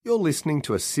You're listening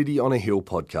to a City on a Hill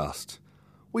podcast.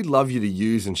 We'd love you to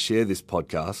use and share this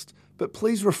podcast, but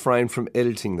please refrain from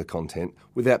editing the content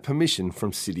without permission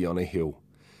from City on a Hill.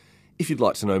 If you'd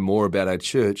like to know more about our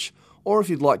church, or if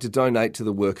you'd like to donate to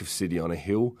the work of City on a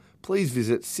Hill, please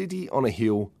visit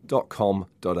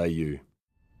cityonahill.com.au.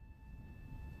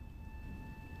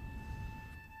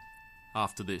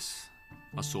 After this,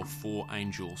 I saw 4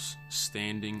 angels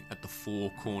standing at the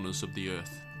 4 corners of the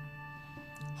earth,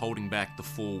 holding back the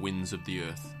 4 winds of the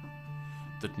earth,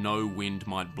 that no wind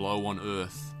might blow on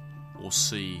earth or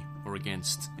sea or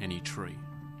against any tree.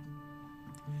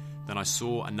 Then I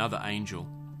saw another angel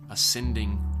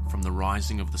ascending from the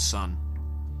rising of the sun,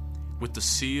 with the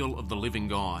seal of the living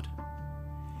God.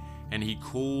 And he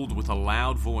called with a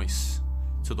loud voice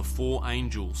to the 4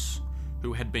 angels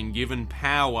who had been given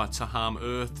power to harm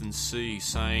earth and sea,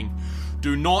 saying,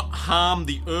 "Do not harm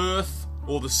the earth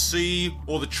or the sea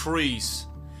or the trees,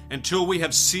 until we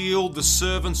have sealed the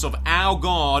servants of our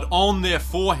God on their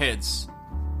foreheads."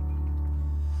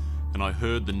 And I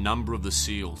heard the number of the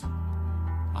sealed,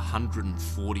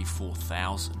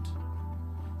 144,000,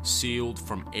 sealed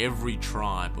from every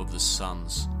tribe of the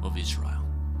sons of Israel.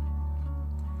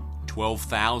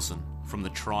 12,000 from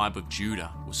the tribe of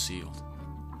Judah were sealed,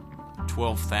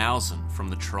 12,000 from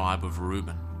the tribe of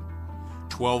Reuben,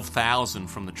 12,000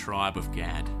 from the tribe of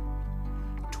Gad,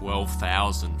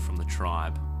 12,000 from the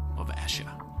tribe of Asher,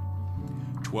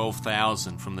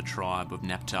 12,000 from the tribe of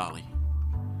Naphtali,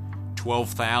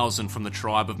 12,000 from the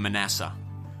tribe of Manasseh,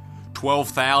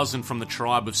 12,000 from the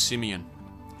tribe of Simeon,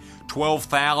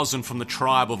 12,000 from the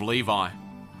tribe of Levi,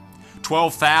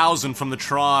 12,000 from the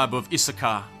tribe of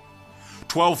Issachar,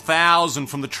 12,000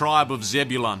 from the tribe of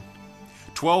Zebulun,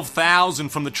 12,000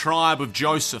 from the tribe of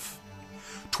Joseph,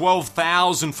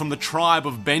 12,000 from the tribe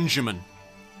of Benjamin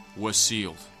were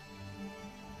sealed.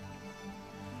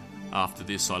 After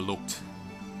this I looked,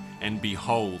 and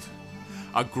behold,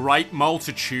 a great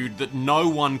multitude that no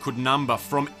one could number,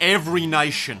 from every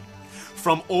nation,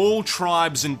 from all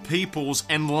tribes and peoples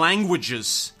and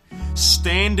languages,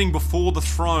 standing before the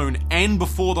throne and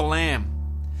before the Lamb,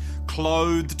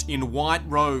 clothed in white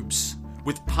robes,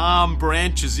 with palm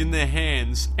branches in their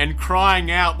hands, and crying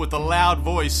out with a loud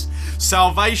voice,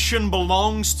 "Salvation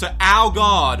belongs to our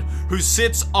God, who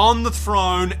sits on the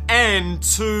throne, and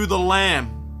to the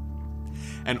Lamb."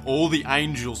 And all the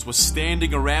angels were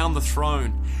standing around the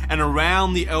throne, and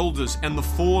around the elders and the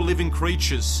 4 living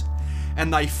creatures,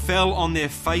 and they fell on their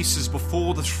faces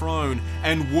before the throne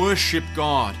and worshipped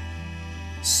God,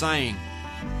 saying,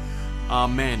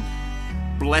 "Amen.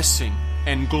 Blessing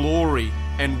and glory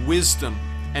and wisdom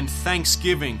and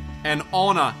thanksgiving and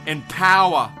honor and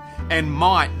power and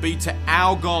might be to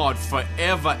our God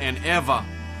forever and ever.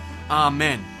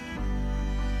 Amen."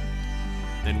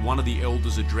 Then one of the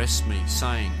elders addressed me,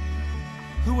 saying,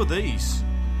 "Who are these,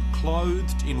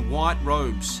 clothed in white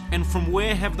robes, and from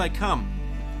where have they come?"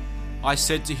 I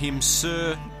said to him,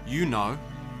 "Sir, you know."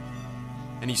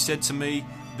 And he said to me,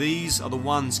 "These are the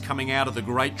ones coming out of the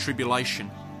great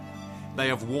tribulation. They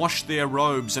have washed their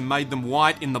robes and made them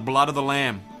white in the blood of the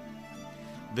Lamb.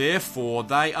 Therefore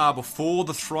they are before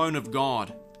the throne of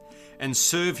God, and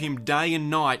serve him day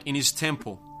and night in his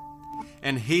temple.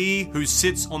 And he who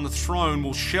sits on the throne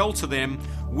will shelter them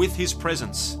with his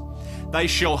presence. They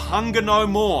shall hunger no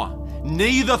more,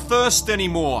 neither thirst any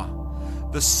more.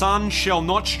 The sun shall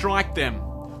not strike them,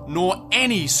 nor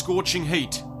any scorching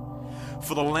heat.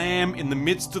 For the Lamb in the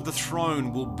midst of the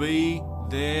throne will be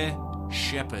their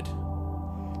shepherd,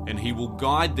 and he will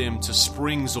guide them to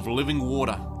springs of living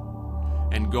water,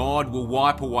 and God will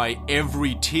wipe away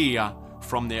every tear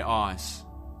from their eyes."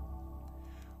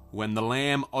 When the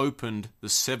Lamb opened the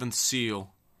 7th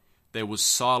seal, there was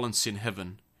silence in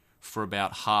heaven for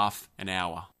about half an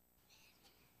hour.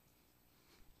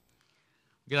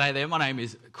 G'day there, my name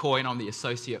is Coy and I'm the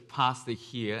Associate Pastor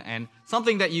here, and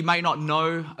something that you may not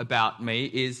know about me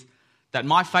is that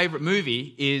my favourite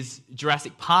movie is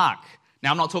Jurassic Park.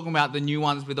 Now I'm not talking about the new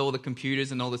ones with all the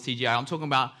computers and all the CGI, I'm talking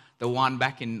about the one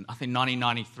back in, I think,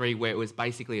 1993 where it was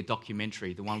basically a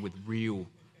documentary, the one with real,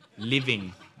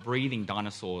 living, breathing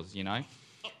dinosaurs, you know.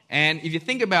 And if you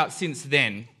think about since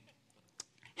then,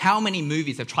 how many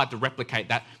movies have tried to replicate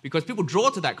that? Because people draw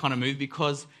to that kind of movie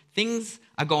because things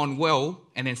are going well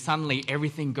and then suddenly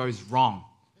everything goes wrong.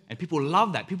 And people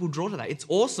love that. People draw to that. It's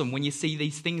awesome when you see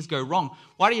these things go wrong.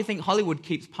 Why do you think Hollywood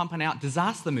keeps pumping out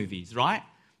disaster movies, right?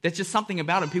 There's just something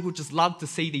about them. People just love to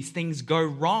see these things go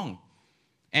wrong.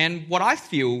 And what I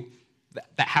feel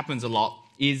that happens a lot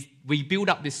is we build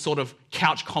up this sort of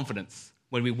couch confidence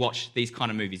when we watch these kind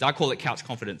of movies. I call it couch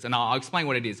confidence, and I'll explain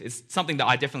what it is. It's something that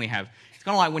I definitely have. It's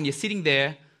kind of like when you're sitting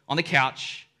there on the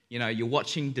couch You're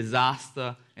watching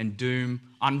disaster and doom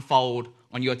unfold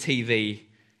on your TV,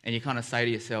 and you kind of say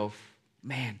to yourself,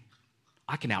 man,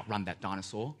 I can outrun that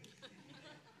dinosaur.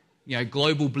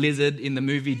 Global blizzard in the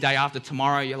movie Day After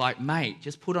Tomorrow, you're like, mate,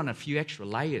 just put on a few extra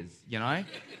layers,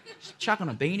 Just chuck on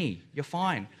a beanie, you're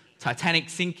fine. Titanic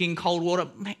sinking, cold water,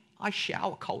 mate, I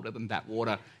shower colder than that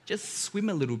water. Just swim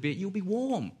a little bit, you'll be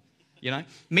warm,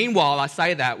 Meanwhile, I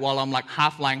say that while I'm like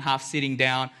half laying, half sitting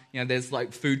down. There's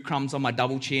like food crumbs on my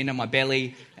double chin and my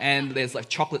belly, and there's like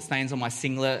chocolate stains on my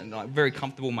singlet, and I'm very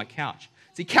comfortable on my couch.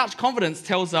 See, couch confidence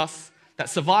tells us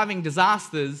that surviving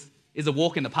disasters is a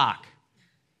walk in the park.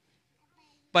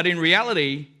 But in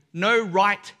reality, no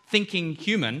right-thinking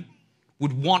human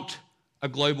would want a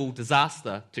global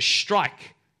disaster to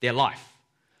strike their life.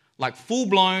 Like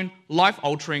full-blown,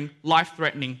 life-altering,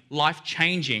 life-threatening,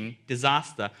 life-changing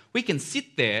disaster. We can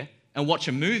sit there and watch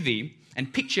a movie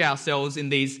and picture ourselves in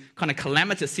these kind of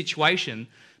calamitous situations,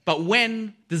 but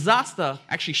when disaster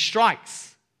actually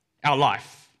strikes our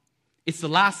life, it's the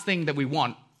last thing that we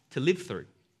want to live through.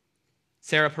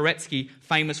 Sarah Paretsky,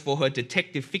 famous for her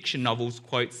detective fiction novels,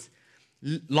 quotes,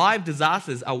 "Live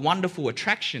disasters are wonderful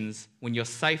attractions when you're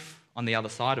safe on the other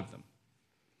side of them."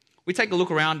 We take a look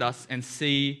around us and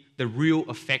see the real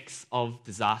effects of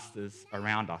disasters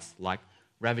around us, like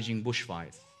ravaging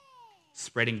bushfires,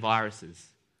 spreading viruses,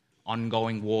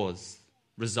 ongoing wars,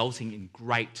 resulting in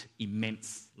great,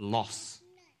 immense loss.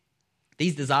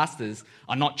 These disasters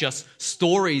are not just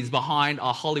stories behind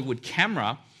a Hollywood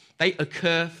camera. They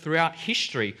occur throughout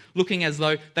history, looking as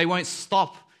though they won't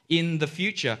stop in the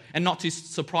future. And not too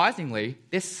surprisingly,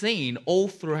 they're seen all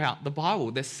throughout the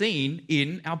Bible. They're seen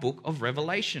in our book of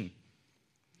Revelation.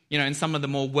 In some of the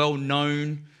more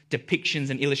well-known depictions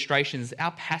and illustrations,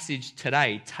 our passage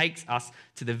today takes us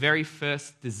to the very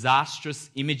first disastrous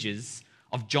images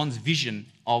of John's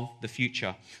vision of the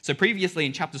future. So previously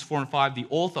in chapters 4 and 5, the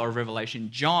author of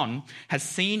Revelation, John, has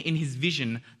seen in his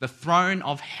vision the throne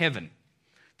of heaven,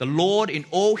 the Lord in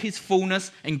all his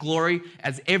fullness and glory,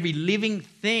 as every living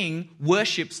thing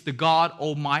worships the God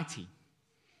Almighty.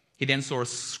 He then saw a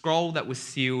scroll that was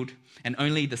sealed, and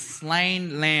only the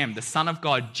slain Lamb, the Son of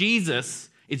God, Jesus,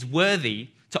 is worthy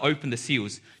to open the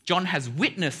seals. John has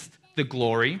witnessed the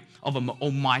glory of an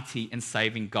almighty and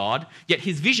saving God, yet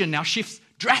his vision now shifts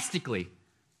drastically,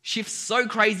 shifts so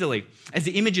crazily, as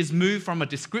the images move from a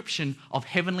description of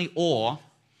heavenly awe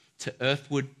to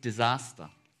earthward disaster.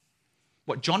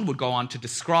 What John would go on to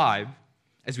describe,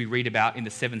 as we read about in the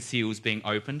 7 seals being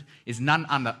opened, is none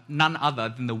other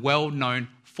than the well-known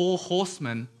 4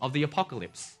 horsemen of the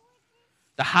apocalypse.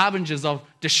 The harbingers of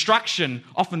destruction,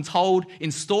 often told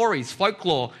in stories,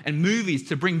 folklore, and movies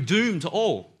to bring doom to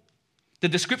all. The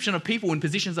description of people in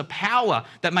positions of power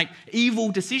that make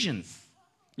evil decisions.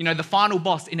 The final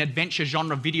boss in adventure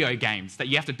genre video games that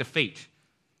you have to defeat.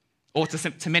 Or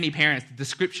to many parents, the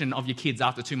description of your kids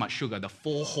after too much sugar, the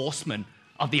 4 horsemen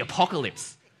of the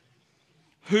apocalypse.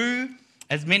 Who,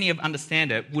 as many of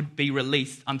understand it, would be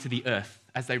released unto the earth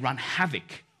as they run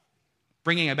havoc,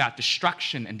 bringing about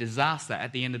destruction and disaster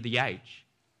at the end of the age,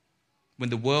 when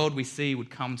the world we see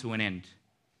would come to an end.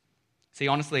 See,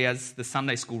 honestly, as the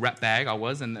Sunday school rat bag I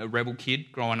was, and a rebel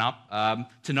kid growing up,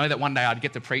 to know that one day I'd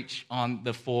get to preach on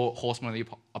the 4 horsemen of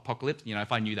the apocalypse,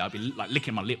 if I knew that, I'd be like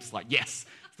licking my lips, like, yes,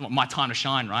 it's my time to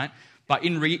shine, right? But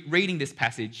in reading this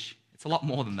passage, it's a lot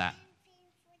more than that.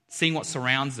 Seeing what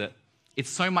surrounds it, it's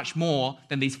so much more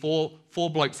than these four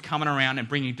blokes coming around and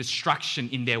bringing destruction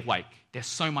in their wake. There's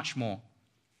so much more.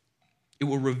 It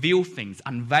will reveal things,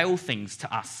 unveil things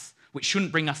to us, which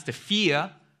shouldn't bring us to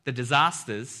fear the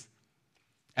disasters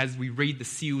as we read the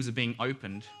seals are being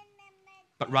opened,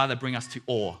 but rather bring us to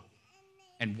awe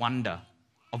and wonder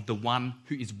of the one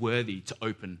who is worthy to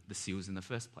open the seals in the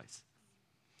first place.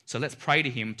 So let's pray to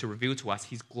him to reveal to us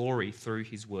his glory through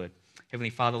his word. Heavenly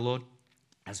Father, Lord,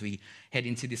 as we head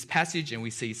into this passage and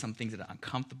we see some things that are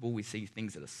uncomfortable, we see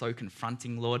things that are so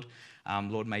confronting, Lord,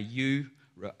 Lord, may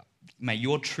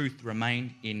your truth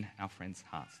remain in our friends'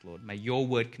 hearts, Lord. May your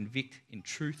word convict in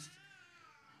truth,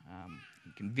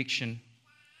 in conviction,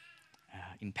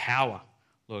 in power,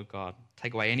 Lord God.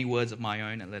 Take away any words of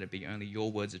my own and let it be only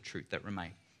your words of truth that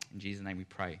remain. In Jesus' name we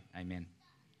pray. Amen.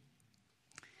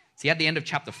 See, at the end of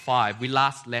chapter 5, we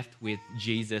last left with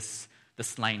Jesus, the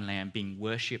slain lamb, being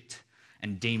worshipped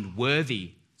and deemed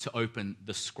worthy to open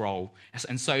the scroll.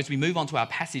 And so as we move on to our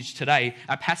passage today,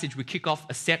 we kick off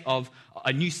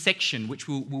a new section which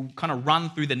we'll kind of run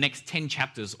through the next 10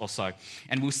 chapters or so.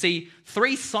 And we'll see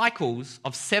 3 cycles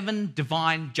of 7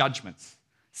 divine judgments.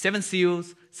 7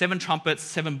 seals, 7 trumpets,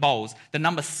 7 bowls. The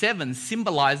number 7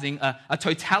 symbolizing a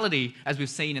totality, as we've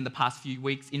seen in the past few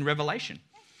weeks in Revelation.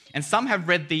 And some have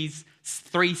read these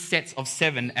 3 sets of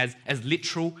 7 as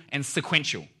literal and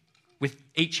sequential, with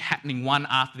each happening one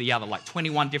after the other, like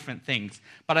 21 different things.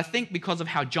 But I think because of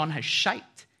how John has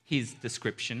shaped his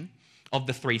description of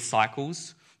the 3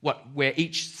 cycles, where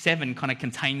each 7 kind of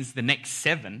contains the next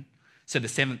 7, so the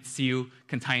 7th seal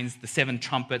contains the 7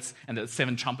 trumpets, and the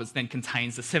 7 trumpets then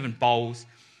contains the 7 bowls,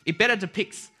 it better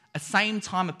depicts a same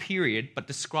time of period, but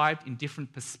described in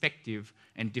different perspective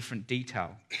and different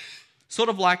detail. Sort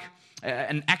of like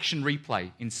an action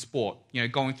replay in sport,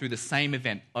 going through the same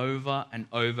event over and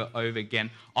over again,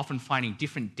 often finding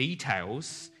different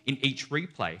details in each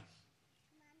replay.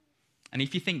 And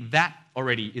if you think that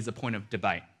already is a point of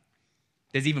debate,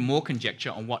 there's even more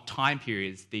conjecture on what time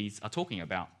periods these are talking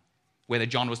about. Whether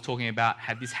John was talking about,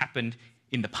 had this happened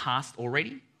in the past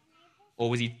already? Or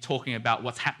was he talking about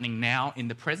what's happening now in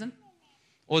the present?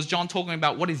 Or is John talking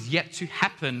about what is yet to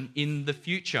happen in the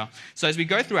future? So as we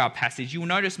go through our passage, you will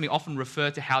notice me often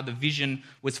refer to how the vision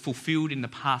was fulfilled in the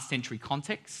past century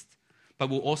context, but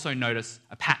we'll also notice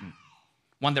a pattern,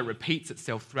 one that repeats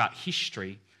itself throughout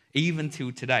history, even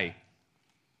till today.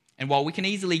 And while we can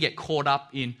easily get caught up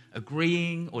in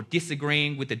agreeing or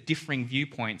disagreeing with the differing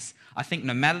viewpoints, I think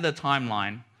no matter the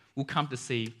timeline, we'll come to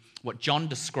see what John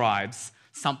describes,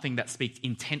 something that speaks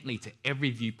intently to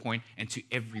every viewpoint and to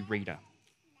every reader.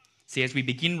 See, as we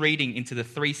begin reading into the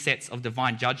 3 sets of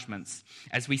divine judgments,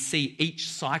 as we see each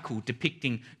cycle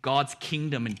depicting God's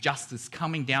kingdom and justice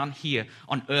coming down here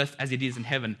on earth as it is in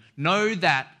heaven, know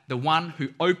that the one who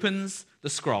opens the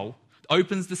scroll,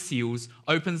 opens the seals,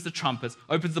 opens the trumpets,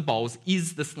 opens the bowls,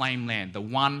 is the slain Lamb, the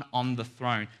one on the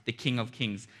throne, the King of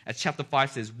Kings. As chapter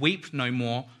 5 says, "Weep no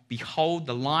more. Behold,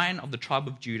 the Lion of the tribe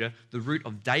of Judah, the root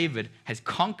of David, has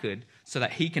conquered so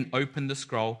that he can open the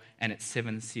scroll and its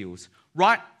 7 seals."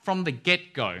 Right from the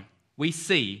get-go, we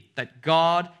see that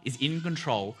God is in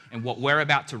control, and what we're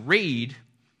about to read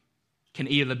can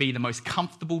either be the most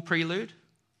comfortable prelude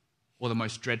or the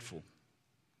most dreadful.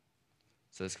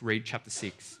 So let's read chapter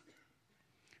 6.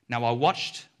 "Now I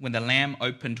watched when the Lamb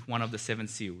opened one of the 7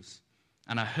 seals,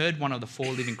 and I heard one of the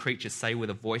 4 living creatures say with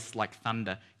a voice like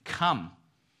thunder, 'Come!'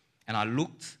 And I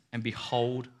looked, and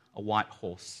behold, a white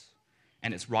horse.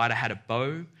 And its rider had a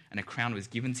bow, and a crown was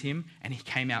given to him, and he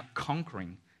came out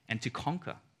conquering and to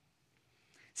conquer."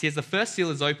 See, as the first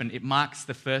seal is opened, it marks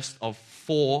the first of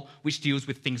 4 which deals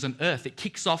with things on earth. It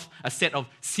kicks off a set of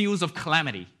seals of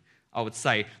calamity, I would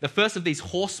say. The first of these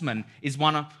horsemen is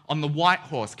one on the white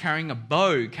horse, carrying a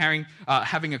bow,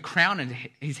 having a crown on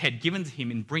his head given to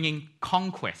him in bringing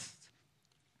conquest.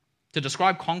 To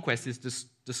describe conquest is to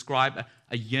describe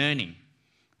a yearning,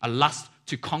 a lust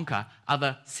to conquer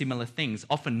other similar things,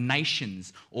 often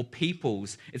nations or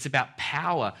peoples. It's about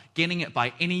power, getting it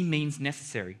by any means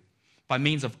necessary, by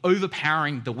means of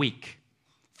overpowering the weak,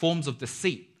 forms of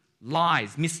deceit,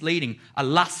 lies, misleading, a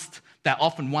lust that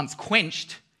often once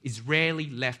quenched is rarely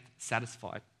left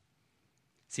satisfied.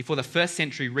 See, for the first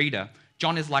century reader,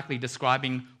 John is likely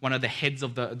describing one of the heads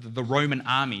of the Roman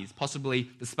armies, possibly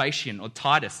Vespasian or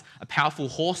Titus, a powerful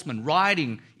horseman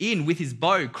riding in with his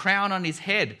bow, crown on his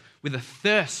head, with a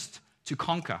thirst to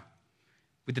conquer.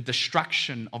 With the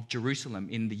destruction of Jerusalem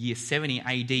in the year 70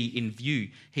 AD in view,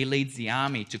 he leads the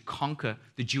army to conquer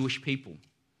the Jewish people,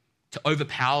 to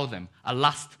overpower them, a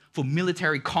lust for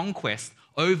military conquest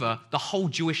over the whole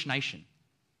Jewish nation.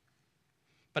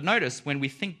 But notice, when we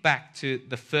think back to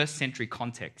the first century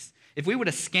context, if we were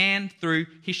to scan through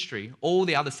history, all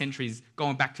the other centuries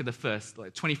going back to the first,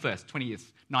 like 21st,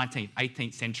 20th, 19th,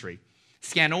 18th century,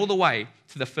 scan all the way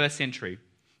to the first century,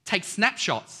 take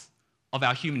snapshots of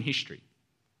our human history.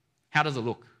 How does it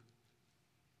look?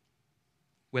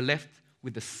 We're left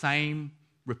with the same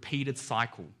repeated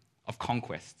cycle of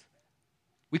conquest.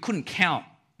 We couldn't count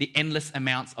the endless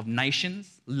amounts of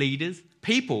nations, leaders,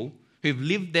 people who've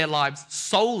lived their lives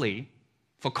solely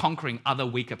for conquering other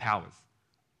weaker powers.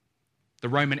 The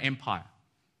Roman Empire,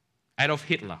 Adolf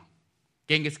Hitler,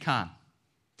 Genghis Khan,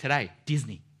 today,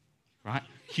 Disney, right?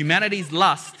 Humanity's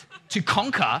lust to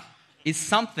conquer is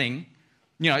something,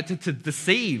 to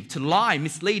deceive, to lie,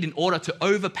 mislead in order to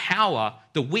overpower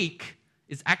the weak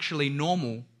is actually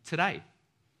normal today.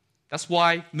 That's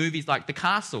why movies like The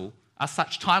Castle are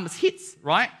such timeless hits,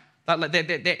 right?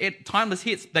 They're timeless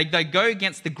hits. They go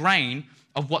against the grain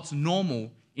of what's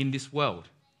normal in this world.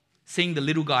 Seeing the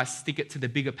little guy stick it to the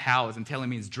bigger powers and tell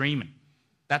him he's dreaming.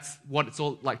 That's what it's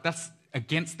all like. That's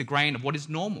against the grain of what is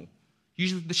normal.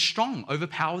 Usually the strong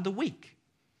overpower the weak.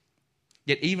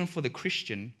 Yet even for the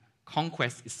Christian,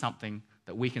 conquest is something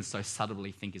that we can so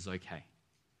subtly think is okay.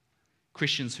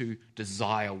 Christians who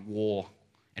desire war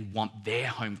and want their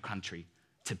home country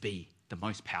to be the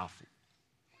most powerful.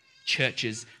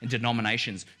 churches and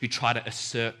denominations who try to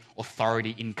assert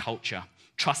authority in culture,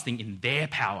 trusting in their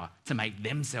power to make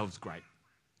themselves great.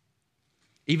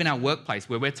 Even our workplace,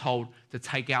 where we're told to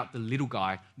take out the little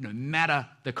guy no matter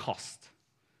the cost.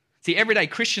 See, everyday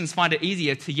Christians find it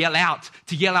easier to yell out,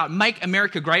 make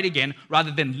America great again,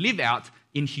 rather than live out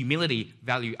in humility,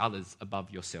 value others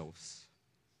above yourselves.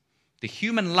 The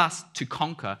human lust to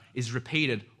conquer is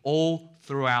repeated all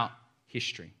throughout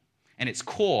history. And at its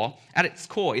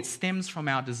core, it stems from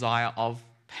our desire of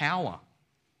power.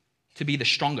 To be the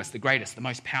strongest, the greatest, the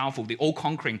most powerful, the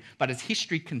all-conquering. But as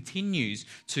history continues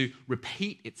to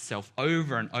repeat itself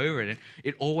over and over,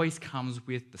 it always comes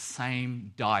with the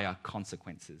same dire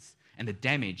consequences. And the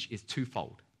damage is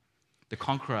twofold. The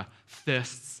conqueror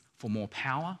thirsts for more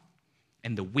power,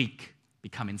 and the weak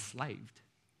become enslaved.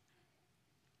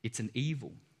 It's an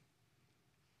evil.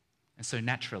 And so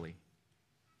naturally,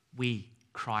 we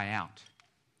cry out,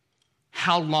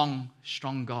 "How long,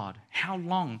 strong God? How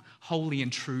long, holy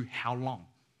and true? How long?"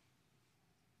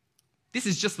 This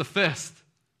is just the first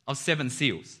of 7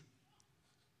 seals.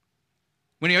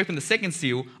 When he opened the second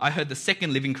seal, I heard the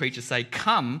second living creature say,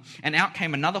 "Come," and out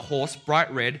came another horse,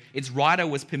 bright red. Its rider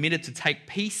was permitted to take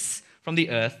peace from the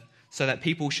earth so that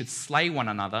people should slay one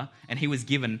another, and he was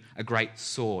given a great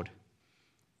sword.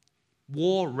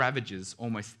 War ravages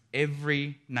almost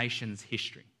every nation's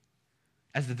history.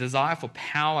 As the desire for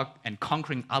power and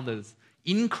conquering others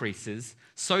increases,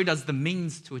 so does the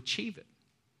means to achieve it,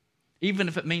 even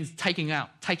if it means taking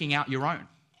out your own.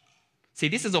 See,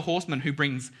 this is a horseman who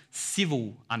brings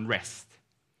civil unrest.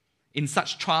 In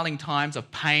such trialing times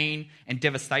of pain and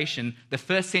devastation, the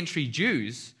first century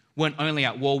Jews weren't only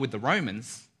at war with the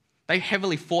Romans, they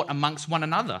heavily fought amongst one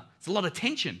another. There's a lot of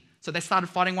tension. So they started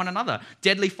fighting one another,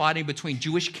 deadly fighting between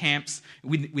Jewish camps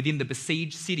within the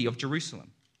besieged city of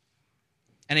Jerusalem.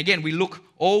 And again, we look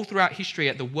all throughout history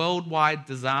at the worldwide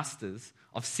disasters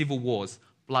of civil wars,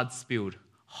 blood spilled,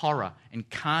 horror and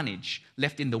carnage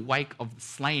left in the wake of the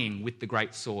slaying with the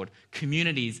great sword,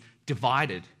 communities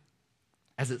divided,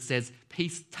 as it says,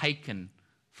 peace taken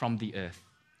from the earth.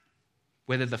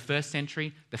 Whether the first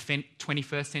century, the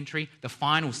 21st century, the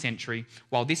final century,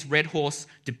 while this red horse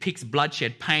depicts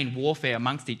bloodshed, pain, warfare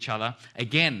amongst each other,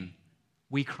 again,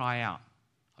 we cry out,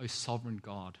 "O sovereign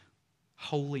God,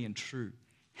 holy and true,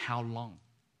 how long?"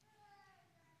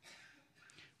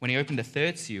 When he opened the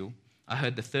third seal, I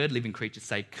heard the third living creature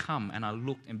say, "Come," and I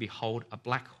looked, and behold, a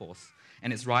black horse,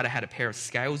 and its rider had a pair of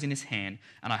scales in his hand,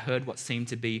 and I heard what seemed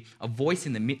to be a voice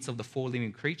in the midst of the 4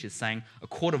 living creatures saying, "A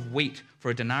quart of wheat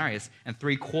for a denarius, and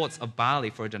 3 quarts of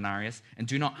barley for a denarius, and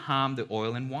do not harm the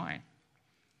oil and wine."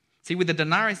 See, with the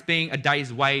denarius being a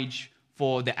day's wage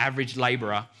for the average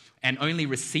labourer, and only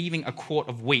receiving a quart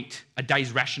of wheat, a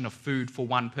day's ration of food for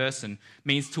one person,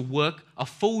 means to work a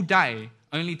full day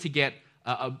only to get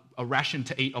a ration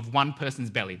to eat of one person's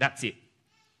belly. That's it.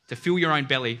 To fill your own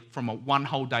belly from one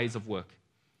whole day's of work.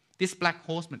 This black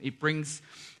horseman, it brings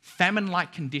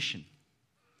famine-like condition,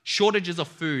 shortages of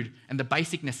food, and the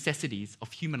basic necessities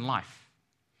of human life.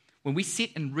 When we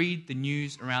sit and read the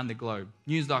news around the globe,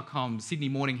 news.com, Sydney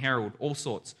Morning Herald, all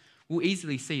sorts, we'll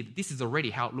easily see that this is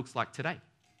already how it looks like today.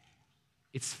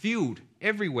 It's fueled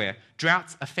everywhere.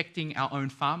 Droughts affecting our own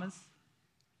farmers.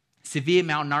 Severe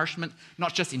malnourishment,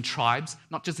 not just in tribes,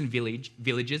 not just in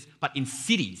villages, but in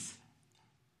cities.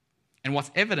 And what's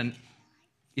evident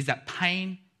is that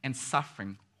pain and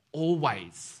suffering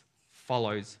always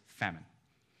follows famine.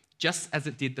 Just as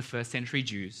it did the first century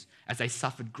Jews, as they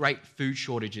suffered great food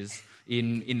shortages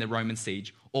in the Roman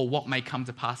siege, or what may come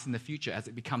to pass in the future as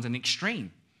it becomes an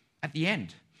extreme at the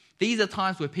end. These are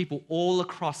times where people all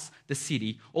across the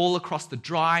city, all across the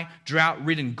dry,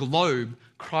 drought-ridden globe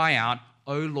cry out,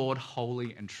 "O Lord,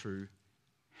 holy and true,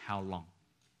 how long?"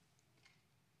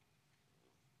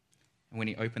 And when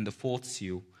he opened the 4th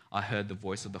seal, I heard the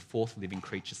voice of the 4th living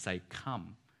creature say,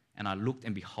 "Come." And I looked,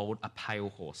 and behold, a pale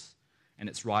horse, and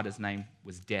its rider's name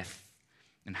was Death,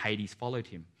 and Hades followed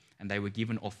him. And they were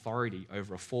given authority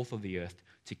over 1/4 of the earth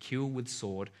to kill with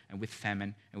sword and with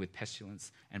famine and with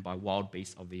pestilence and by wild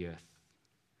beasts of the earth.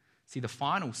 See, the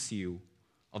final seal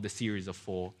of the series of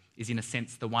 4 is in a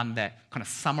sense the one that kind of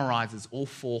summarizes all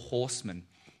 4 horsemen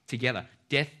together.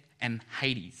 Death and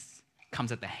Hades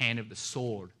comes at the hand of the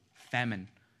sword, famine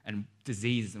and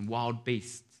disease and wild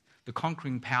beasts. The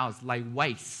conquering powers lay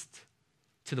waste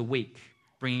to the weak,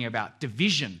 bringing about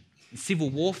division and civil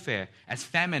warfare. As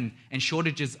famine and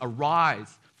shortages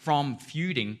arise from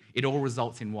feuding, it all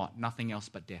results in what? Nothing else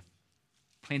but death.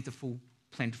 Plentiful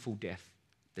death.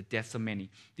 The deaths of many.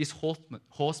 This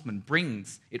horseman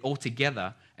brings it all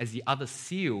together, as the other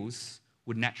seals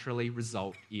would naturally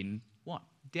result in what?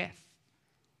 Death.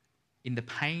 In the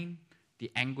pain,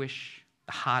 the anguish,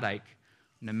 the heartache,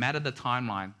 no matter the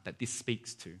timeline that this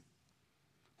speaks to,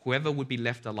 whoever would be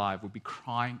left alive would be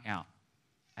crying out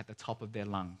at the top of their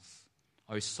lungs,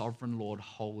 "O sovereign Lord,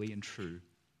 holy and true,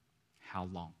 how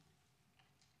long?"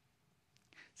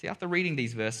 See, after reading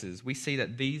these verses, we see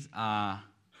that these are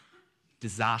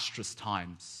disastrous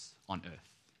times on earth.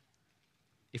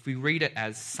 If we read it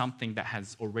as something that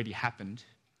has already happened,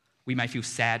 we may feel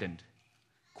saddened,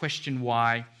 question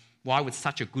why would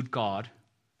such a good God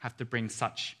have to bring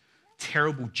such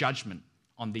terrible judgment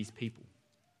on these people?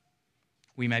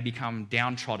 We may become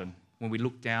downtrodden when we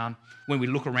look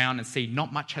around and see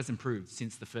not much has improved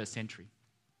since the first century.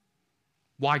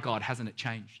 Why, God, hasn't it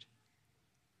changed?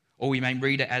 Or we may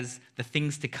read it as the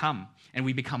things to come, and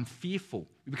we become fearful,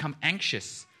 we become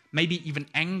anxious, maybe even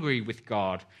angry with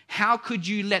God. How could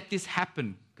you let this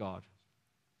happen, God?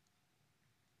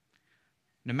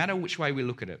 No matter which way we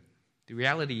look at it, the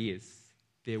reality is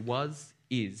there was,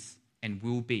 is, and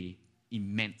will be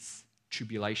immense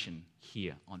tribulation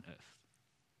here on earth.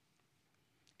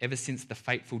 Ever since the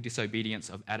fateful disobedience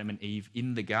of Adam and Eve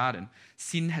in the garden,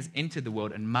 sin has entered the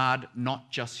world and marred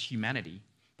not just humanity,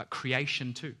 but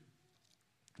creation too.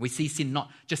 We see sin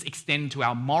not just extend to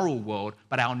our moral world,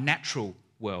 but our natural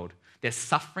world. There's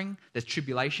suffering, there's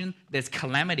tribulation, there's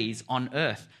calamities on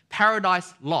earth.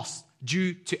 Paradise lost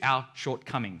due to our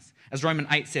shortcomings. As Romans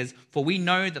 8 says, "For we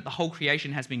know that the whole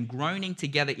creation has been groaning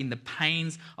together in the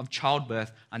pains of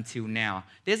childbirth until now."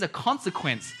 There's a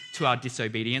consequence to our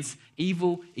disobedience.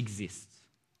 Evil exists,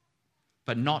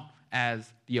 but not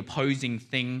as the opposing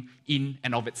thing in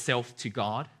and of itself to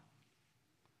God,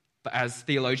 but as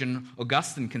theologian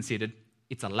Augustine considered,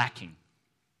 it's a lacking.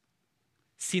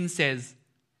 Sin says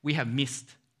we have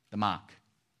missed the mark.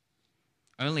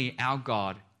 Only our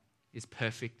God is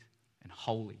perfect and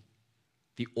holy,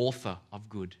 the author of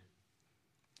good.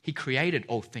 He created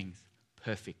all things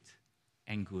perfect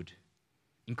and good,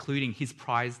 including his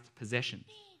prized possession,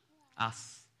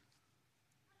 us.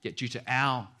 Yet due to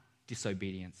our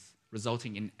disobedience,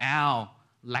 resulting in our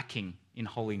lacking in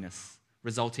holiness,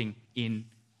 resulting in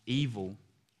evil,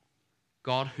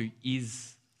 God, who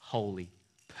is holy,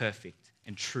 perfect,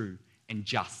 and true, and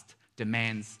just,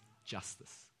 demands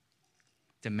justice,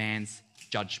 demands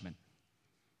judgment,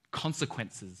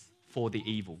 consequences for the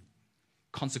evil,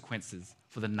 consequences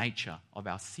for the nature of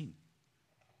our sin.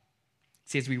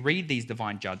 See, as we read these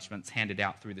divine judgments handed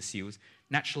out through the seals,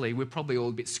 naturally we're probably all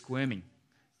a bit squirming,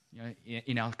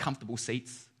 in our comfortable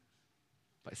seats,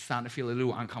 but it's starting to feel a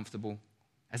little uncomfortable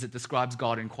as it describes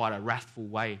God in quite a wrathful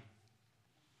way.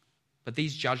 But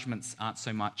these judgments aren't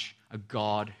so much a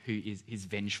God who is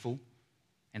vengeful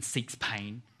and seeks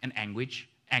pain and anguish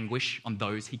on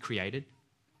those he created.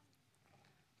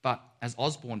 But as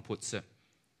Osborne puts it,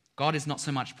 God is not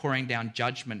so much pouring down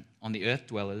judgment on the earth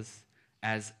dwellers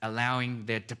as allowing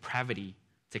their depravity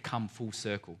to come full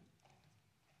circle.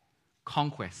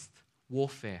 Conquest,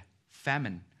 warfare,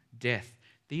 famine, death,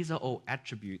 these are all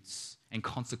attributes and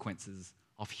consequences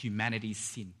of humanity's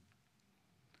sin.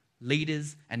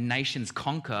 Leaders and nations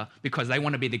conquer because they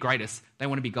want to be the greatest. They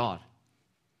want to be God.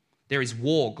 There is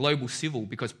war, global civil,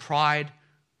 because pride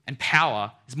and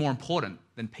power is more important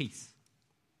than peace.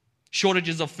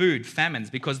 Shortages of food, famines,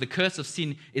 because the curse of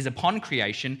sin is upon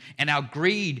creation and our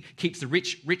greed keeps the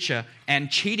rich richer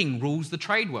and cheating rules the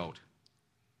trade world.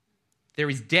 There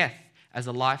is death as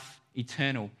a life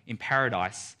eternal in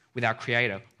paradise with our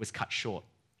Creator was cut short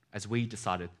as we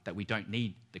decided that we don't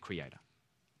need the Creator.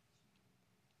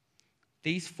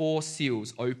 These 4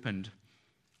 seals opened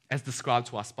as described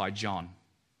to us by John.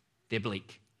 They're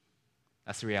bleak.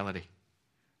 That's the reality.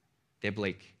 They're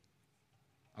bleak.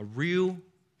 A real,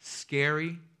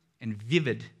 scary, and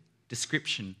vivid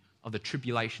description of the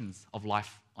tribulations of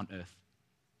life on earth,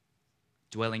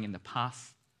 dwelling in the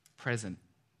past, present,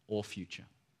 or future.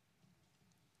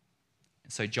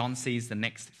 And so John sees the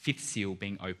next 5th seal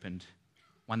being opened,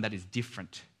 one that is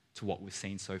different to what we've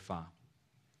seen so far.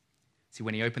 See,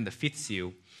 when he opened the 5th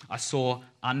seal, I saw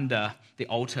under the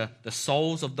altar the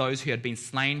souls of those who had been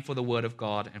slain for the word of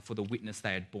God and for the witness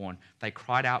they had borne. They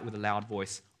cried out with a loud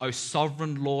voice, "O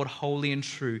sovereign Lord, holy and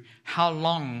true, how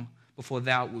long before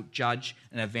thou wilt judge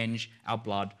and avenge our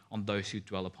blood on those who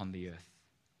dwell upon the earth?"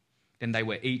 Then they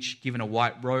were each given a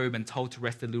white robe and told to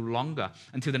rest a little longer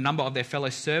until the number of their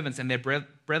fellow servants and their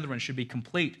brethren should be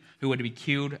complete, who were to be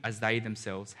killed as they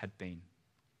themselves had been.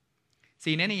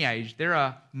 See, in any age, there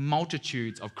are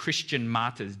multitudes of Christian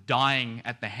martyrs dying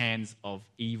at the hands of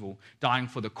evil, dying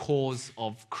for the cause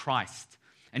of Christ.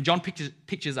 And John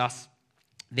pictures us,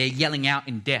 they're yelling out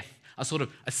in death, a sort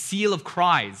of a seal of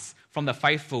cries from the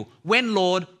faithful. When,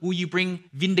 Lord, will you bring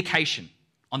vindication?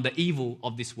 on the evil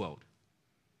of this world.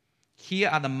 Here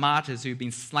are the martyrs who've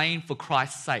been slain for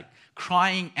Christ's sake,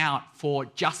 crying out for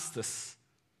justice.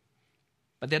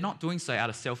 But they're not doing so out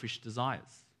of selfish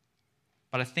desires.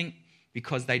 But I think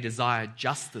because they desire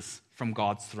justice from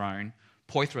God's throne,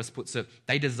 Poythress puts it,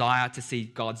 they desire to see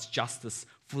God's justice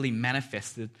fully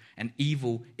manifested and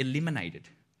evil eliminated.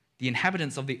 The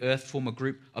inhabitants of the earth form a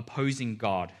group opposing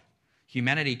God.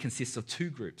 Humanity consists of two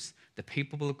groups, the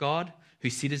people of God,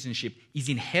 whose citizenship is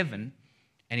in heaven,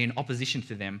 and in opposition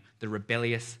to them, the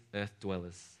rebellious earth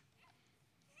dwellers.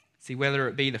 See, whether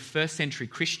it be the first century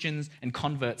Christians and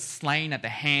converts slain at the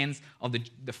hands of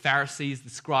the Pharisees, the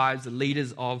scribes, the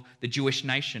leaders of the Jewish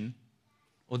nation,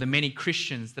 or the many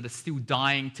Christians that are still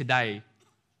dying today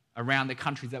around the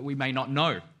countries that we may not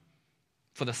know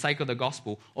for the sake of the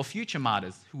gospel, or future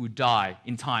martyrs who will die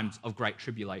in times of great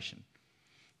tribulation.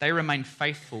 They remain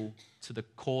faithful to the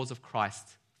cause of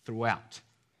Christ throughout.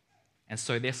 And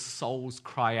so their souls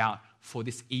cry out for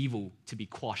this evil to be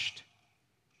quashed,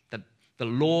 that the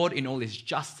Lord in all his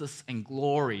justice and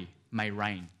glory may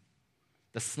reign.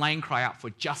 The slain cry out for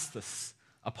justice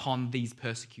upon these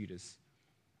persecutors.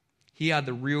 Here are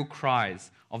the real cries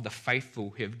of the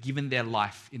faithful who have given their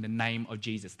life in the name of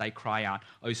Jesus. They cry out,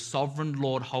 "O sovereign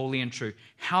Lord, holy and true,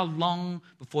 how long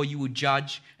before you will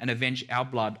judge and avenge our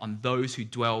blood on those who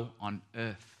dwell on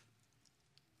earth?"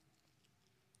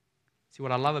 See,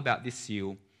 what I love about this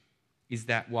seal is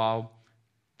that while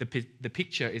the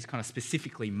picture is kind of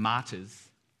specifically martyrs,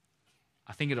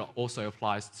 I think it also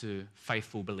applies to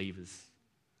faithful believers.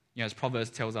 You know, as Proverbs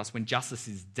tells us, when justice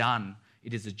is done,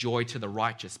 it is a joy to the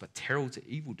righteous, but terror to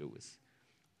evildoers.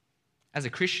 As a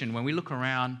Christian, when we look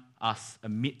around us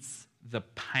amidst the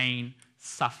pain,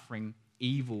 suffering,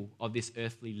 evil of this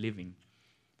earthly living,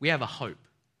 we have a hope,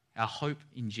 our hope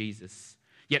in Jesus.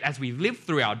 Yet as we live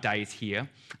through our days here,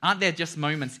 aren't there just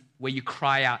moments where you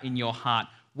cry out in your heart,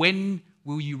 "When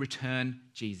will you return,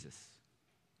 Jesus?"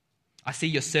 I see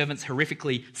your servants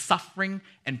horrifically suffering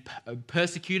and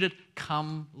persecuted.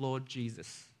 Come, Lord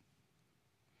Jesus.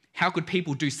 How could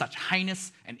people do such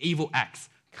heinous and evil acts?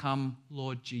 Come,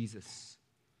 Lord Jesus.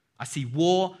 I see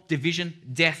war, division,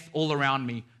 death all around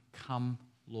me. Come,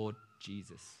 Lord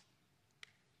Jesus.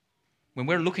 When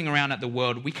we're looking around at the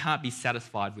world, we can't be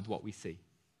satisfied with what we see.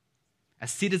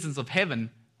 As citizens of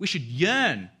heaven, we should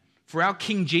yearn for our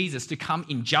King Jesus to come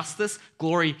in justice,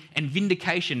 glory, and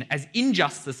vindication as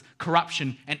injustice,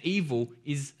 corruption, and evil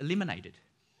is eliminated.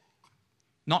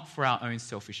 Not for our own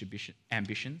selfish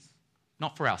ambitions,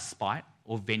 not for our spite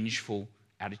or vengeful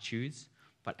attitudes,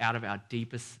 but out of our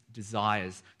deepest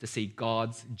desires to see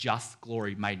God's just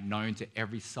glory made known to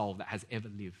every soul that has ever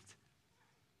lived.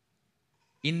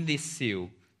 In this seal,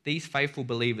 these faithful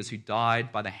believers who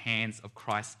died by the hands of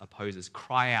Christ's opposers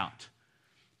cry out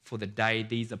for the day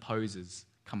these opposers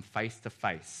come face to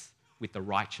face with the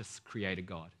righteous Creator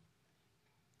God.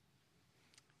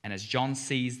 And as John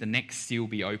sees the next seal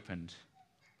be opened,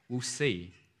 we'll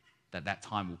see that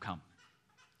time will come.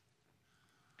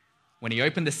 When he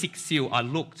opened the sixth seal, I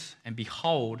looked, and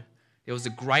behold, there was a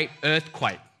great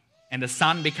earthquake, and the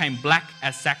sun became black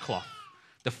as sackcloth.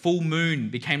 The full moon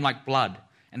became like blood,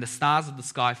 and the stars of the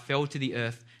sky fell to the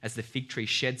earth as the fig tree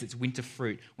sheds its winter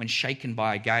fruit when shaken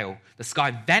by a gale. The sky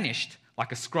vanished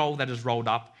like a scroll that is rolled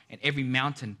up, and every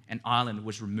mountain and island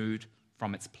was removed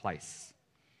from its place.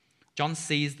 John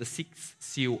sees the sixth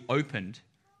seal opened,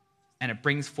 and it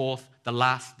brings forth the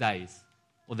last days,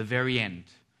 or the very end,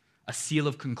 a seal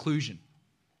of conclusion.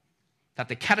 That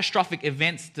the catastrophic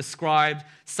events described,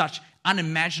 such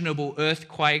unimaginable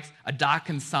earthquakes, a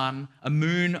darkened sun, a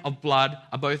moon of blood,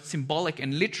 are both symbolic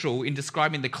and literal in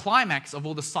describing the climax of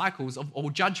all the cycles of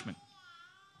all judgment.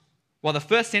 While the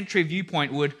first century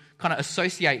viewpoint would kind of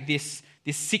associate this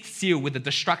sixth seal with the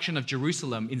destruction of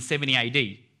Jerusalem in 70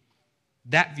 AD,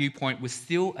 that viewpoint was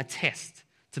still a test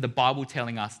to the Bible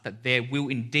telling us that there will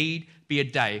indeed be a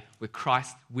day where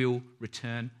Christ will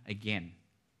return again.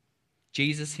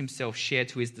 Jesus himself shared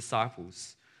to his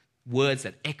disciples words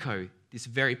that echo this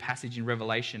very passage in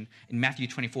Revelation. In Matthew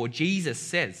 24, Jesus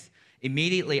says,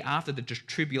 immediately after the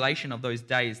tribulation of those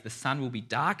days, the sun will be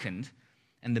darkened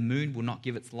and the moon will not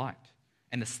give its light.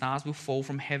 And the stars will fall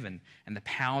from heaven, and the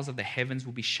powers of the heavens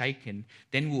will be shaken.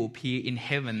 Then will appear in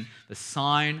heaven the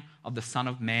sign of the Son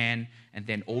of Man, and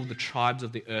then all the tribes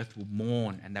of the earth will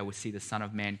mourn, and they will see the Son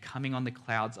of Man coming on the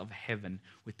clouds of heaven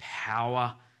with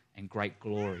power and great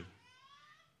glory.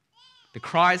 The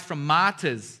cries from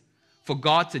martyrs for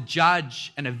God to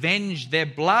judge and avenge their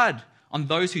blood on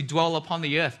those who dwell upon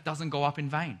the earth doesn't go up in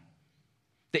vain.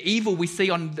 The evil we see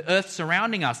on the earth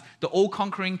surrounding us, the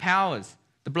all-conquering powers,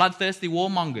 the bloodthirsty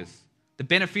warmongers, the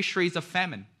beneficiaries of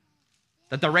famine,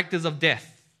 the directors of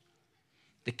death,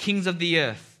 the kings of the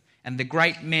earth, and the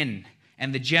great men,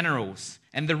 and the generals,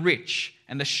 and the rich,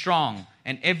 and the strong,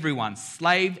 and everyone,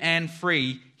 slave and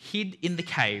free, hid in the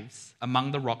caves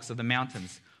among the rocks of the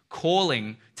mountains,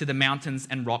 calling to the mountains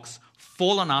and rocks,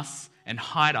 fall on us and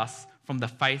hide us from the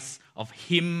face of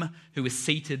him who is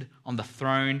seated on the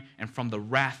throne and from the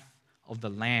wrath of the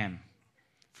Lamb.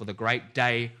 For the great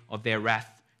day of their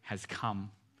wrath has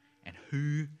come, and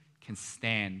who can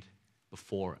stand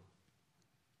before it?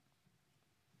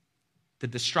 The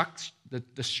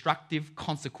destructive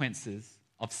consequences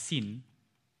of sin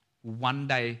will one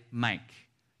day make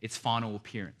its final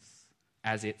appearance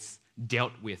as it's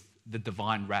dealt with the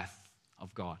divine wrath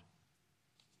of God.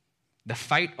 The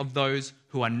fate of those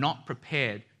who are not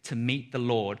prepared to meet the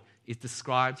Lord is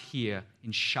described here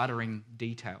in shuddering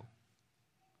detail.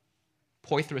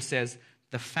 Poythress says,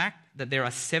 the fact that there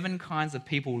are 7 kinds of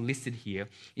people listed here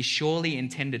is surely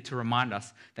intended to remind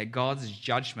us that God's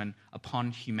judgment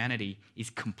upon humanity is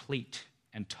complete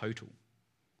and total.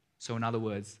 So in other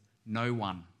words, no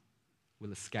one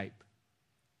will escape.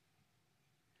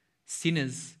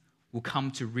 Sinners will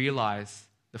come to realize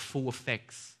the full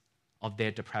effects of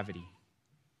their depravity.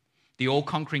 The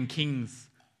all-conquering kings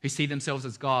who see themselves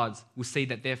as gods will see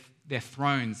that their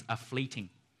thrones are fleeting.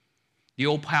 The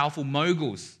all-powerful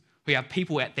moguls who have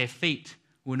people at their feet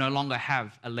will no longer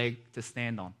have a leg to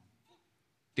stand on.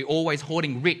 The always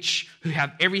hoarding rich who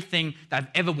have everything they've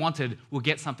ever wanted will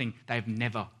get something they've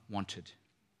never wanted.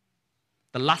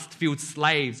 The lust-filled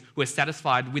slaves who are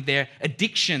satisfied with their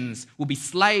addictions will be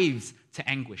slaves to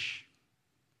anguish.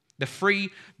 The free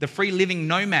living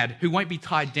nomad who won't be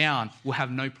tied down will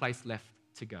have no place left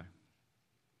to go.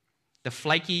 The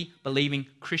flaky believing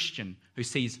Christian who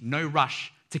sees no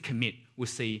rush to commit will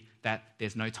see that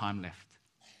there's no time left.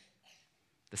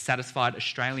 The satisfied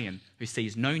Australian who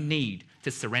sees no need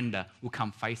to surrender will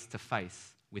come face to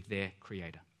face with their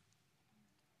Creator.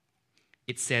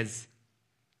 It says,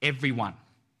 everyone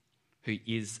who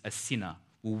is a sinner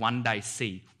will one day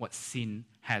see what sin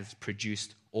has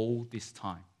produced all this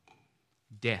time.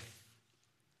 Death,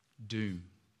 doom,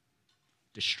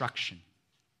 destruction.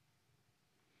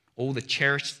 All the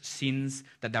cherished sins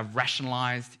that they've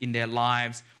rationalized in their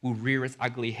lives will rear its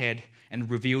ugly head and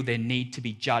reveal their need to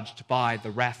be judged by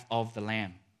the wrath of the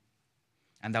Lamb.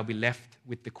 And they'll be left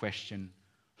with the question,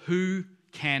 who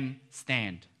can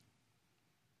stand?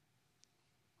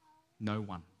 No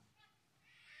one.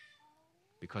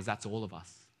 Because that's all of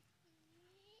us.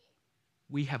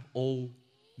 We have all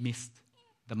missed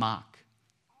the mark.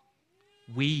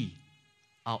 We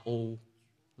are all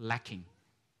lacking.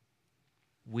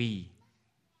 We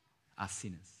are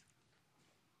sinners.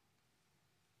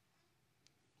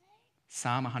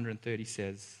 Psalm 130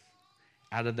 says,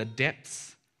 out of the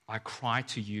depths I cry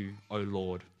to you, O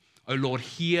Lord. O Lord,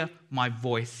 hear my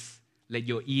voice. Let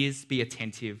your ears be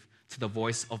attentive to the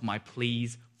voice of my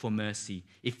pleas for mercy.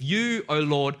 If you, O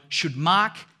Lord, should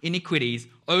mark iniquities,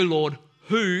 O Lord,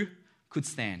 who could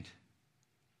stand?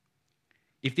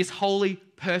 If this holy,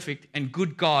 perfect, and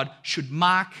good God should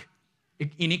mark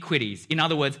iniquities, in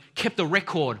other words, kept a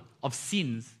record of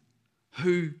sins,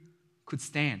 who could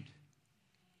stand?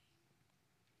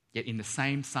 Yet in the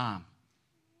same psalm,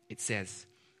 it says,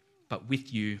 but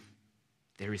with you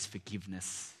there is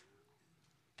forgiveness,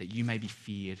 that you may be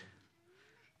feared.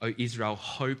 O Israel,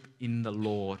 hope in the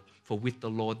Lord, for with the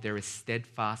Lord there is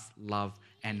steadfast love,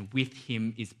 and with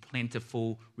him is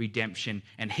plentiful redemption,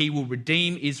 and he will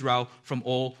redeem Israel from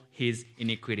all his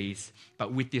iniquities.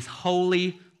 But with this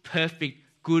holy, perfect,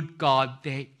 good God,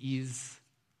 there is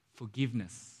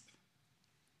forgiveness.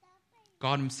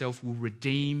 God himself will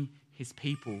redeem his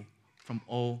people from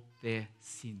all their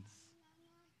sins.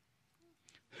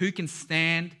 Who can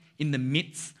stand in the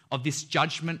midst of this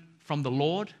judgment from the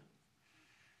Lord?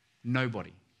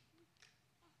 Nobody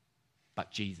but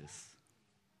Jesus,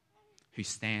 who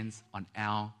stands on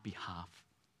our behalf.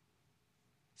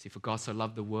 See, for God so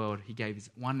loved the world, he gave his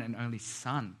one and only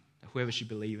Son, that whoever should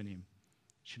believe in him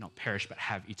should not perish but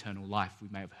have eternal life. We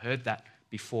may have heard that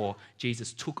before.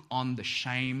 Jesus took on the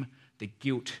shame, the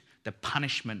guilt, the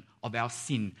punishment of our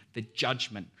sin, the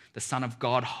judgment. The Son of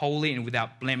God, holy and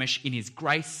without blemish, in his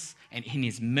grace and in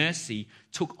his mercy,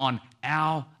 took on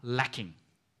our lacking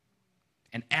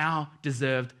and our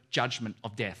deserved judgment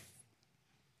of death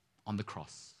on the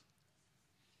cross,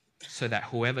 so that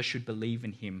whoever should believe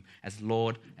in him as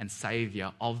Lord and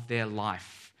Saviour of their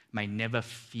life may never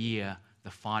fear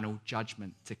the final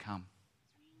judgment to come.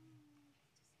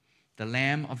 The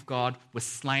Lamb of God was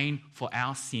slain for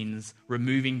our sins,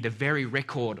 removing the very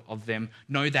record of them.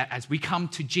 Know that as we come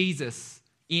to Jesus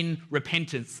in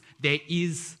repentance, there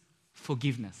is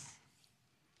forgiveness.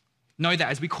 Know that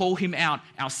as we call him out,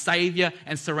 our Savior,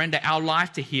 and surrender our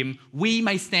life to him, we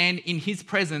may stand in his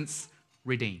presence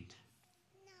redeemed.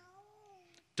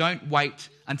 Don't wait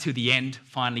until the end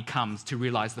finally comes to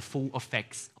realize the full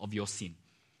effects of your sin.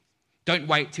 Don't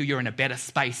wait till you're in a better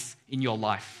space in your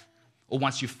life, or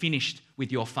once you've finished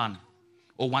with your fun,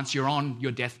 or once you're on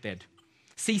your deathbed.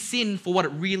 See sin for what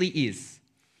it really is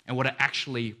and what it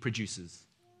actually produces.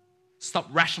 Stop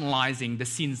rationalizing the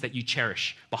sins that you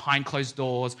cherish behind closed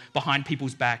doors, behind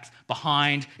people's backs,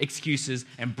 behind excuses,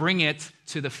 and bring it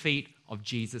to the feet of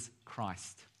Jesus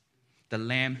Christ, the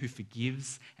Lamb who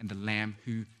forgives and the Lamb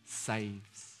who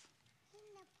saves.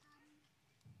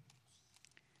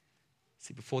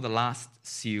 See, before the last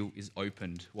seal is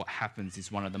opened, what happens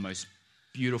is one of the most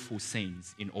beautiful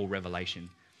scenes in all Revelation.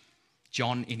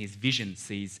 John, in his vision,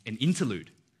 sees an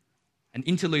interlude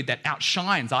that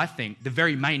outshines, I think, the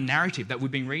very main narrative that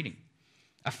we've been reading.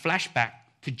 A flashback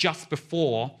to just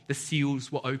before the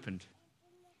seals were opened.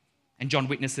 And John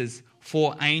witnesses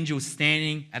 4 angels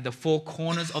standing at the 4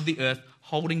 corners of the earth,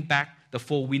 holding back the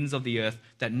 4 winds of the earth,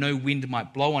 that no wind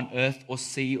might blow on earth or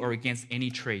sea or against any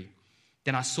tree.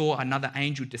 Then I saw another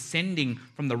angel descending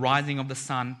from the rising of the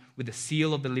sun with the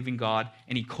seal of the living God,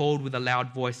 and he called with a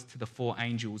loud voice to the 4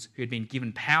 angels who had been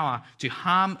given power to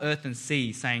harm earth and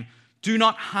sea, saying, "Do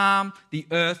not harm the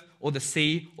earth or the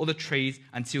sea or the trees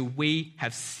until we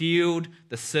have sealed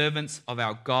the servants of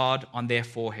our God on their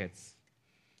foreheads."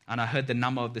 And I heard the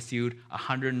number of the sealed,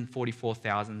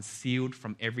 144,000, sealed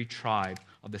from every tribe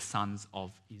of the sons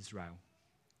of Israel.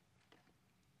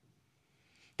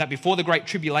 That before the great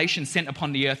tribulation sent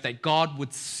upon the earth, that God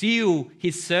would seal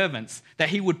his servants, that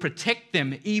he would protect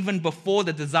them even before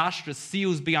the disastrous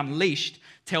seals be unleashed,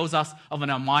 tells us of an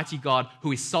almighty God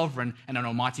who is sovereign and an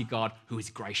almighty God who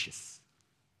is gracious.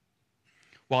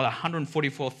 While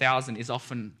 144,000 is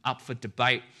often up for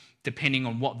debate, depending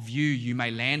on what view you may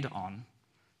land on,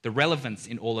 the relevance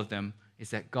in all of them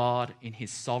is that God, in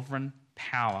his sovereign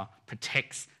power,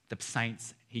 protects the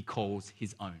saints he calls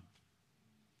his own.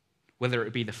 Whether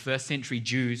it be the first century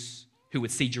Jews who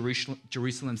would see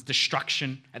Jerusalem's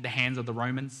destruction at the hands of the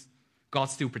Romans, God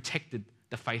still protected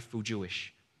the faithful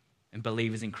Jewish and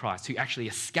believers in Christ who actually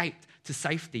escaped to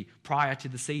safety prior to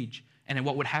the siege. And then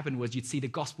what would happen was you'd see the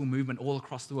gospel movement all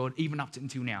across the world, even up to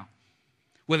until now.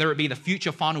 Whether it be the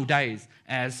future final days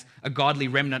as a godly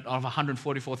remnant of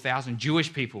 144,000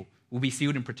 Jewish people will be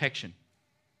sealed in protection.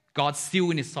 God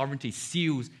still in his sovereignty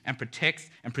seals and protects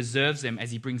and preserves them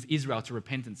as he brings Israel to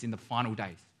repentance in the final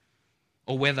days.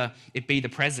 Or whether it be the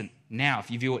present, now, if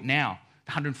you view it now,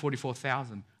 the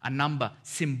 144,000, a number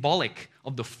symbolic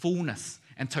of the fullness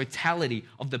and totality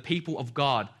of the people of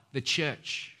God, the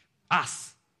church,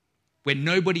 us, where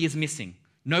nobody is missing,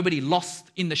 nobody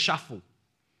lost in the shuffle,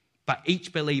 but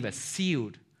each believer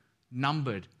sealed,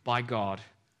 numbered by God,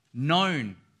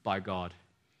 known by God.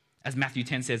 As Matthew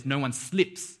 10 says, no one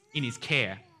slips in his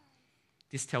care.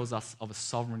 This tells us of a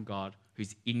sovereign God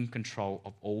who's in control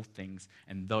of all things,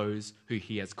 and those who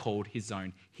he has called his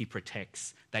own, he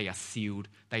protects. They are sealed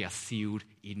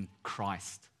in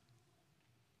Christ.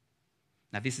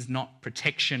 Now, this is not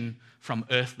protection from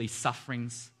earthly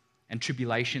sufferings and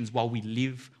tribulations while we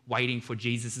live waiting for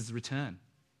Jesus' return.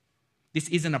 This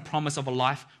isn't a promise of a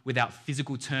life without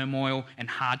physical turmoil and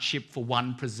hardship for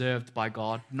one preserved by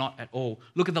God. Not at all.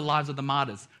 Look at the lives of the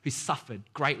martyrs who suffered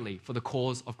greatly for the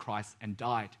cause of Christ and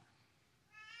died.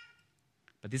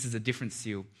 But this is a different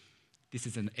seal. This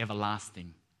is an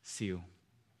everlasting seal.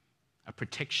 A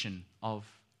protection of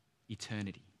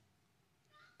eternity.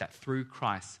 That through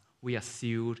Christ we are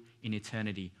sealed in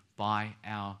eternity by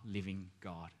our living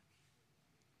God.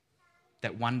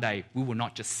 That one day we will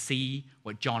not just see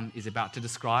what John is about to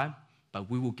describe, but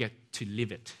we will get to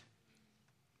live it.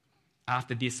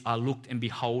 After this, I looked and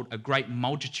behold a great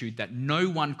multitude that no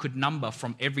one could number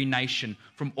from every nation,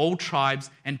 from all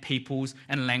tribes and peoples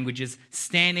and languages,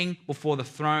 standing before the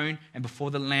throne and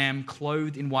before the Lamb,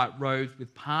 clothed in white robes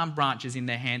with palm branches in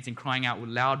their hands and crying out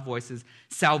with loud voices,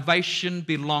 "Salvation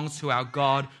belongs to our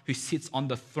God who sits on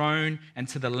the throne and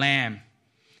to the Lamb."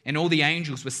 And all the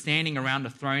angels were standing around the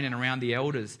throne and around the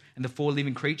elders and the 4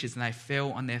 living creatures, and they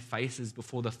fell on their faces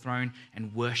before the throne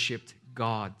and worshipped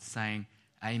God, saying,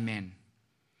 "Amen.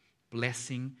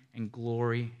 Blessing and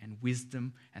glory and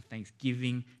wisdom and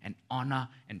thanksgiving and honor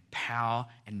and power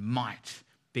and might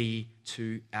be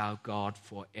to our God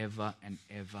forever and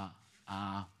ever.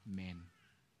 Amen."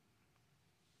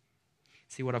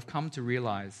 See, what I've come to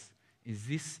realize is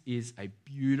this is a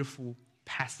beautiful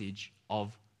passage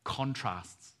of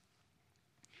contrasts.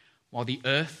 While the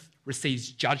earth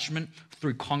receives judgment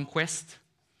through conquest,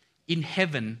 in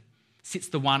heaven sits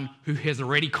the one who has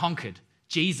already conquered,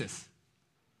 Jesus,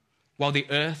 while the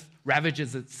earth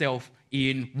ravages itself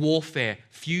in warfare,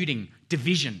 feuding,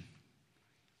 division.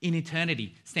 In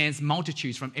eternity stands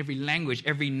multitudes from every language,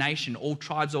 every nation, all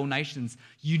tribes, all nations,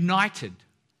 united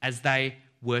as they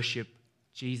worship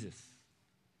Jesus.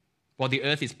 While the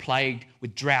earth is plagued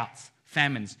with droughts,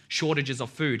 famines, shortages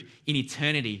of food, in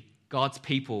eternity, God's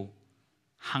people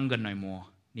hunger no more,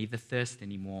 neither thirst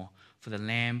anymore, for the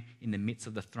Lamb in the midst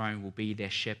of the throne will be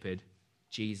their shepherd,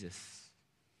 Jesus.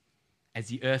 As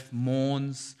the earth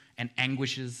mourns and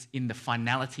anguishes in the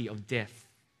finality of death,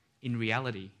 in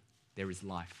reality, there is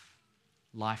life.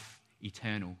 Life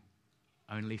eternal,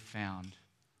 only found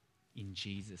in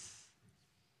Jesus.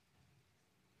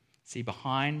 See,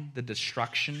 behind the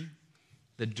destruction,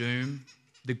 the doom,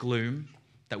 the gloom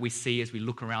that we see as we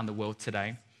look around the world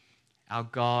today, our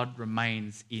God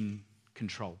remains in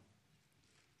control.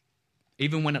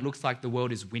 Even when it looks like the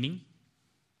world is winning,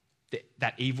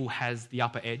 that evil has the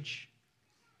upper edge,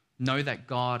 know that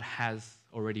God has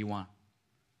already won.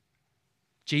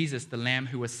 Jesus, the Lamb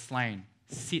who was slain,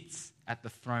 sits at the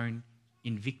throne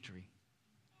in victory.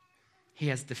 He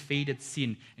has defeated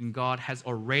sin, and God has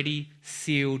already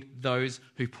sealed those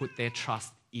who put their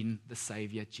trust in the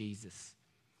Savior Jesus.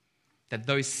 That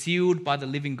those sealed by the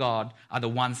living God are the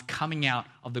ones coming out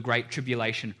of the great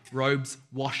tribulation, robes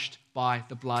washed by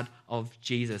the blood of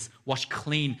Jesus, washed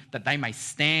clean, that they may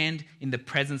stand in the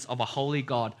presence of a holy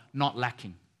God, not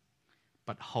lacking,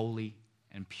 but holy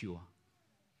and pure.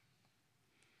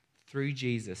 Through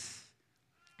Jesus,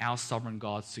 our sovereign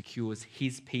God secures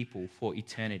his people for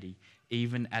eternity,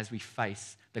 even as we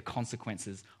face the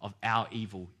consequences of our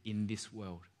evil in this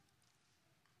world.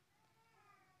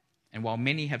 And while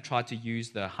many have tried to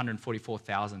use the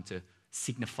 144,000 to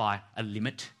signify a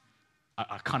limit,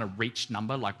 a kind of reach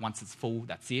number, like once it's full,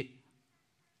 that's it,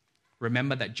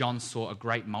 remember that John saw a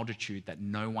great multitude that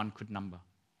no one could number.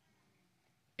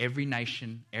 Every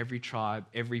nation, every tribe,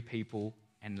 every people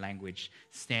and language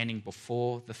standing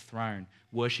before the throne,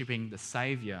 worshipping the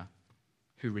Savior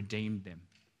who redeemed them.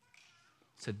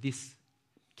 So this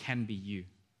can be you.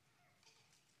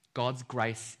 God's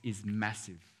grace is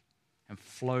massive and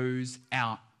flows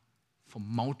out for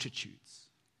multitudes.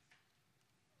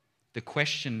 The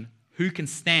question, who can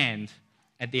stand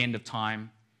at the end of time,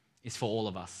 is for all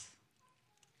of us.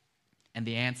 And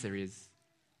the answer is,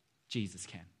 Jesus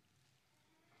can.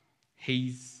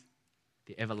 He's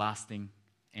the everlasting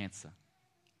answer.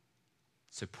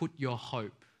 So put your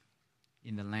hope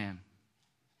in the Lamb.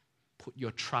 Put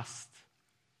your trust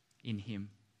in him.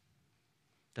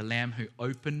 The Lamb who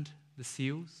opened the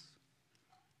seals,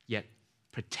 yet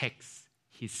protects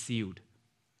his sealed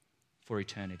for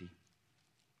eternity.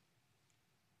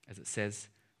 As it says,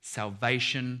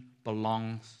 salvation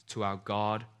belongs to our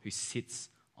God who sits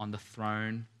on the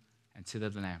throne and to the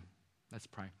Lamb. Let's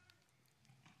pray.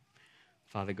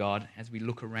 Father God, as we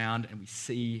look around and we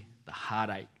see the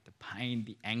heartache, the pain,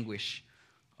 the anguish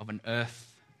of an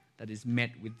earth that is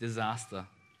met with disaster,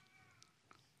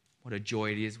 what a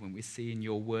joy it is when we see in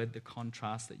your word the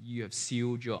contrast that you have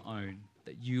sealed your own,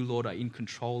 that you, Lord, are in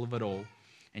control of it all.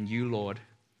 And you, Lord,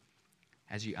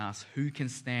 as you ask, who can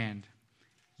stand?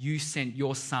 You sent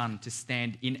your Son to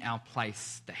stand in our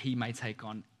place that he may take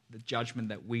on the judgment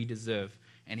that we deserve.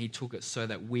 And he took it so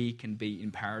that we can be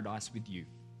in paradise with you.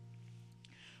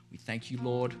 We thank you,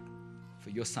 Lord, for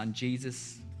your Son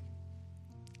Jesus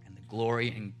and the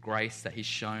glory and grace that he's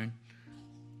shown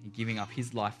in giving up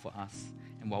his life for us.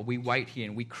 And while we wait here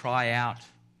and we cry out,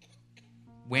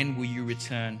 when will you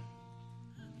return?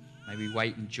 May we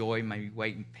wait in joy, may we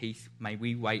wait in peace, may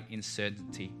we wait in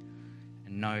certainty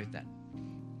and know that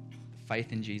the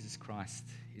faith in Jesus Christ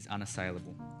is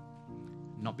unassailable.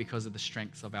 Not because of the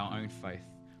strengths of our own faith,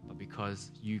 but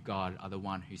because you, God, are the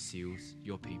one who seals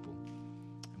your people.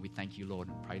 And we thank you, Lord,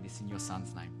 and pray this in your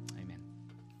Son's name. Amen.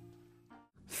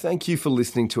 Thank you for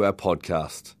listening to our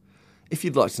podcast. If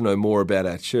you'd like to know more about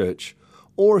our church,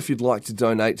 or if you'd like to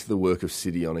donate to the work of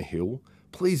City on a Hill,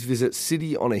 please visit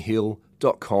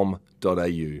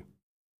cityonahill.com.au.